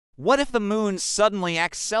What if the moon suddenly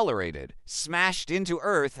accelerated, smashed into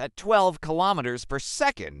Earth at 12 kilometers per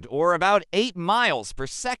second, or about 8 miles per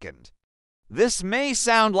second? This may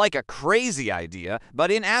sound like a crazy idea,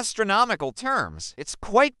 but in astronomical terms, it's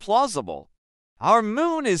quite plausible. Our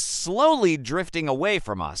moon is slowly drifting away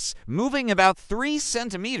from us, moving about 3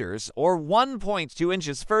 centimeters or 1.2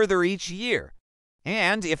 inches further each year.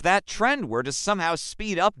 And if that trend were to somehow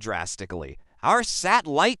speed up drastically, our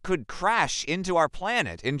satellite could crash into our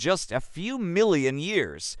planet in just a few million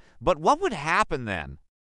years. But what would happen then?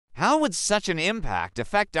 How would such an impact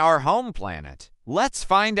affect our home planet? Let's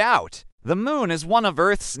find out. The moon is one of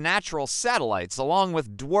Earth's natural satellites, along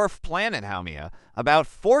with dwarf planet Haumea, about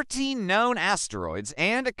 14 known asteroids,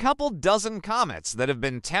 and a couple dozen comets that have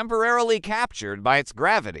been temporarily captured by its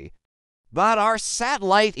gravity. But our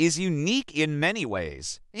satellite is unique in many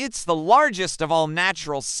ways. It's the largest of all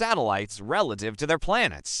natural satellites relative to their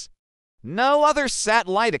planets. No other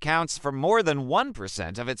satellite accounts for more than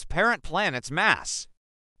 1% of its parent planet's mass.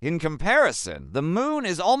 In comparison, the moon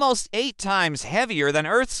is almost 8 times heavier than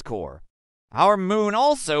Earth's core. Our moon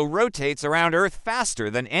also rotates around Earth faster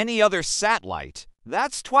than any other satellite.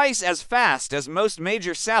 That's twice as fast as most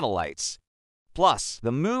major satellites. Plus,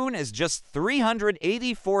 the moon is just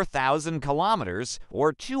 384,000 kilometers,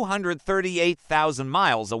 or 238,000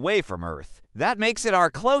 miles away from Earth. That makes it our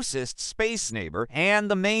closest space neighbor and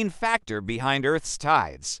the main factor behind Earth's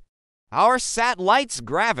tides. Our satellite's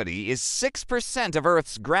gravity is 6% of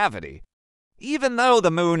Earth's gravity. Even though the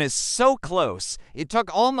moon is so close, it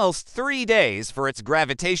took almost 3 days for its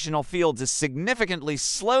gravitational field to significantly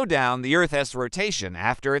slow down the Earth's rotation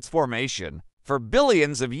after its formation. For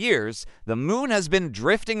billions of years, the moon has been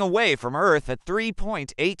drifting away from Earth at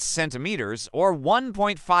 3.8 centimeters or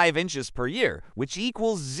 1.5 inches per year, which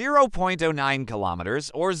equals 0.09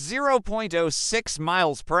 kilometers or 0.06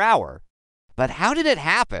 miles per hour. But how did it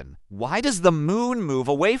happen? Why does the moon move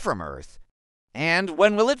away from Earth? And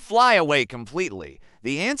when will it fly away completely?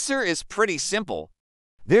 The answer is pretty simple.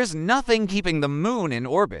 There's nothing keeping the moon in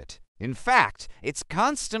orbit. In fact, it's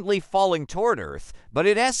constantly falling toward Earth, but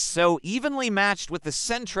it is so evenly matched with the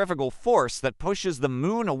centrifugal force that pushes the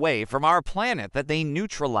moon away from our planet that they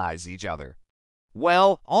neutralize each other.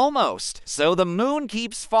 Well, almost. So the moon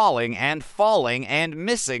keeps falling and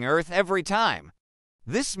missing Earth every time.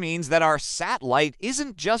 This means that our satellite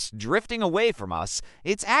isn't just drifting away from us,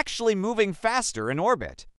 it's actually moving faster in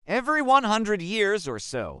orbit. Every 100 years or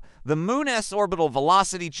so, the moon's orbital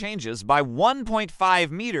velocity changes by 1.5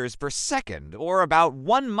 meters per second, or about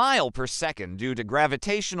 1 mile per second, due to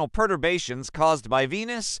gravitational perturbations caused by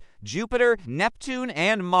Venus, Jupiter, Neptune,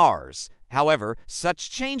 and Mars. However, such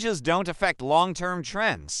changes don't affect long-term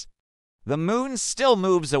trends. The moon still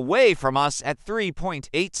moves away from us at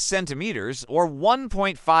 3.8 centimeters, or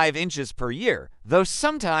 1.5 inches per year, though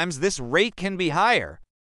sometimes this rate can be higher.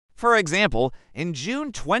 For example, in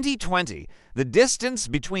June 2020, the distance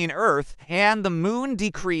between Earth and the moon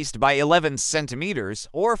decreased by 11 centimeters,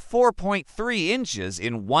 or 4.3 inches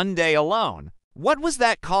in one day alone. What was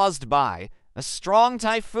that caused by? A strong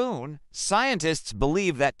typhoon? Scientists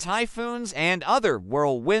believe that typhoons and other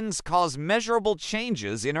whirlwinds cause measurable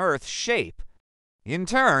changes in Earth's shape. In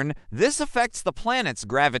turn, this affects the planet's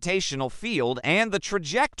gravitational field and the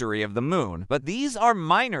trajectory of the moon, but these are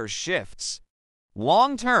minor shifts.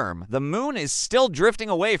 Long term, the moon is still drifting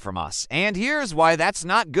away from us, and here's why that's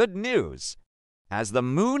not good news. As the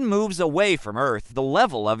moon moves away from Earth, the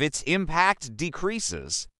level of its impact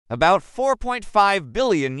decreases. About 4.5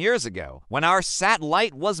 billion years ago, when our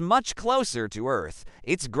satellite was much closer to Earth,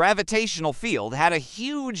 its gravitational field had a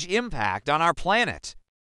huge impact on our planet.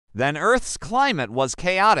 Then Earth's climate was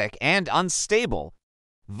chaotic and unstable.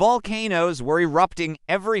 Volcanoes were erupting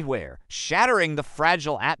everywhere, shattering the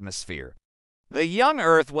fragile atmosphere. The young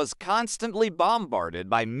Earth was constantly bombarded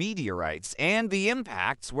by meteorites, and the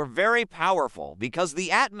impacts were very powerful because the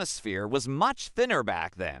atmosphere was much thinner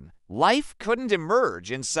back then. Life couldn't emerge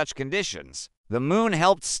in such conditions. The moon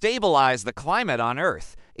helped stabilize the climate on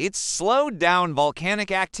Earth. It slowed down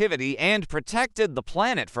volcanic activity and protected the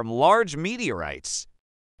planet from large meteorites.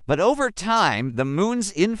 But over time, the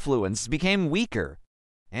moon's influence became weaker,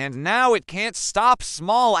 and now it can't stop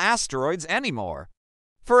small asteroids anymore.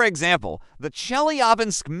 For example, the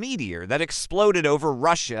Chelyabinsk meteor that exploded over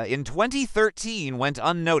Russia in 2013 went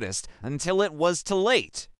unnoticed until it was too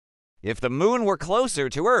late. If the moon were closer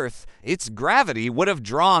to Earth, its gravity would have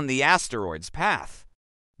drawn the asteroid's path.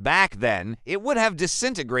 Back then, it would have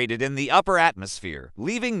disintegrated in the upper atmosphere,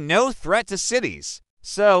 leaving no threat to cities.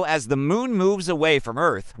 So, as the moon moves away from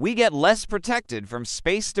Earth, we get less protected from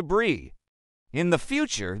space debris. In the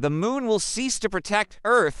future, the moon will cease to protect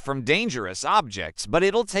Earth from dangerous objects, but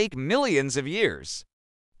it'll take millions of years.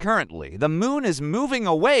 Currently, the moon is moving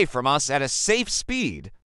away from us at a safe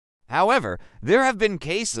speed. However, there have been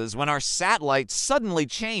cases when our satellite suddenly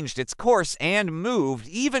changed its course and moved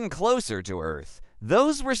even closer to Earth.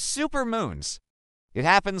 Those were supermoons. It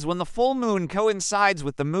happens when the full moon coincides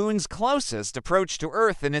with the moon's closest approach to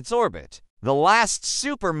Earth in its orbit. The last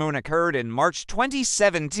supermoon occurred in March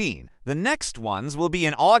 2017. The next ones will be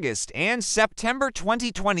in August and September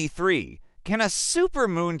 2023. Can a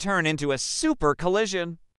supermoon turn into a super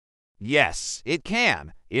collision? Yes, it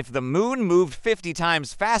can. If the moon moved 50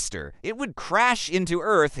 times faster, it would crash into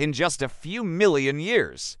Earth in just a few million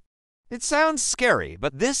years. It sounds scary,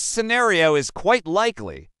 but this scenario is quite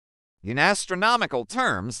likely. In astronomical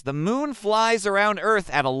terms, the moon flies around Earth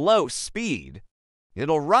at a low speed.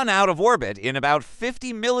 It'll run out of orbit in about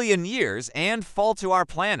 50 million years and fall to our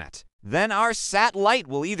planet. Then our satellite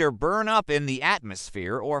will either burn up in the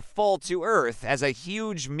atmosphere or fall to Earth as a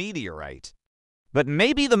huge meteorite. But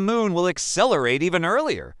maybe the moon will accelerate even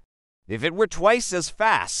earlier. If it were twice as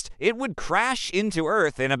fast, it would crash into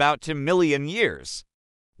Earth in about 2 million years.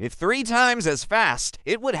 If 3 times as fast,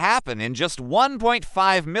 it would happen in just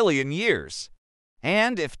 1.5 million years.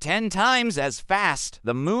 And if 10 times as fast,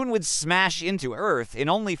 the moon would smash into Earth in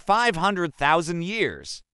only 500,000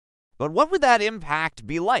 years. But what would that impact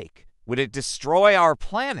be like? Would it destroy our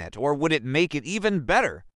planet, or would it make it even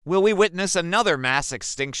better? Will we witness another mass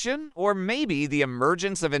extinction, or maybe the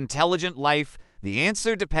emergence of intelligent life? The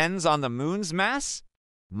answer depends on the moon's mass.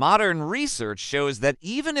 Modern research shows that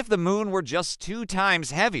even if the moon were just 2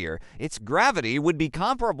 times heavier, its gravity would be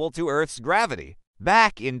comparable to Earth's gravity.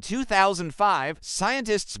 Back in 2005,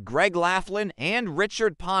 scientists Greg Laughlin and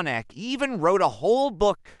Richard Panek even wrote a whole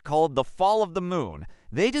book called The Fall of the Moon.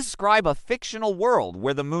 They describe a fictional world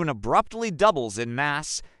where the moon abruptly doubles in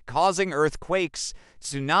mass, causing earthquakes,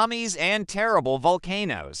 tsunamis, and terrible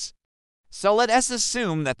volcanoes. So let us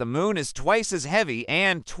assume that the moon is twice as heavy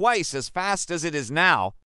and twice as fast as it is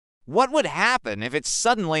now. What would happen if it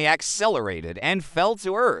suddenly accelerated and fell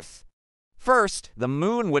to Earth? First, the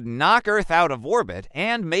moon would knock Earth out of orbit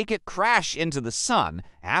and make it crash into the sun.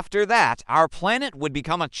 After that, our planet would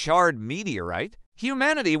become a charred meteorite.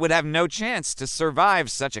 Humanity would have no chance to survive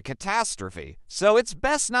such a catastrophe, so it's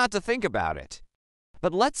best not to think about it.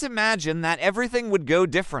 But let's imagine that everything would go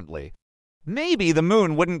differently. Maybe the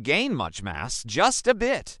moon wouldn't gain much mass, just a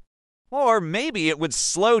bit. Or maybe it would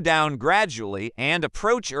slow down gradually and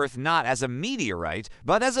approach Earth not as a meteorite,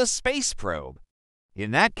 but as a space probe.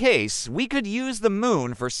 In that case, we could use the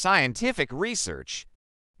moon for scientific research.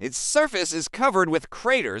 Its surface is covered with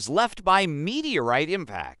craters left by meteorite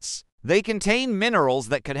impacts. They contain minerals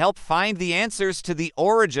that could help find the answers to the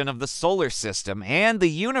origin of the solar system and the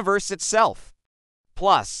universe itself.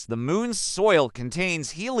 Plus, the moon's soil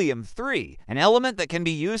contains helium-3, an element that can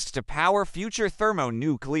be used to power future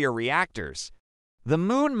thermonuclear reactors. The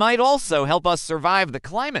moon might also help us survive the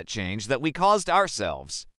climate change that we caused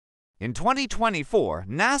ourselves. In 2024,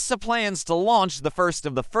 NASA plans to launch the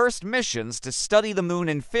first missions to study the moon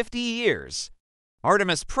in 50 years.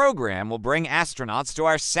 Artemis program will bring astronauts to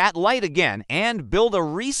our satellite again and build a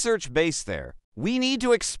research base there. We need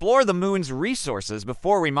to explore the moon's resources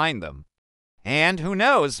before we mine them. And who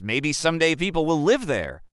knows, maybe someday people will live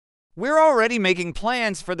there. We're already making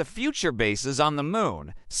plans for the future bases on the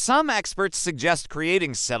moon. Some experts suggest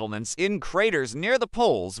creating settlements in craters near the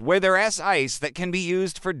poles where there is ice that can be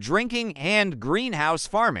used for drinking and greenhouse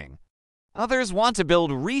farming. Others want to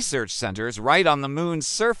build research centers right on the moon's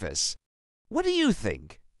surface. What do you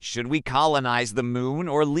think? Should we colonize the moon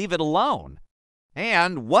or leave it alone?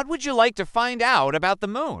 And what would you like to find out about the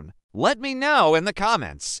moon? Let me know in the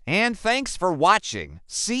comments. And thanks for watching.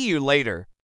 See you later.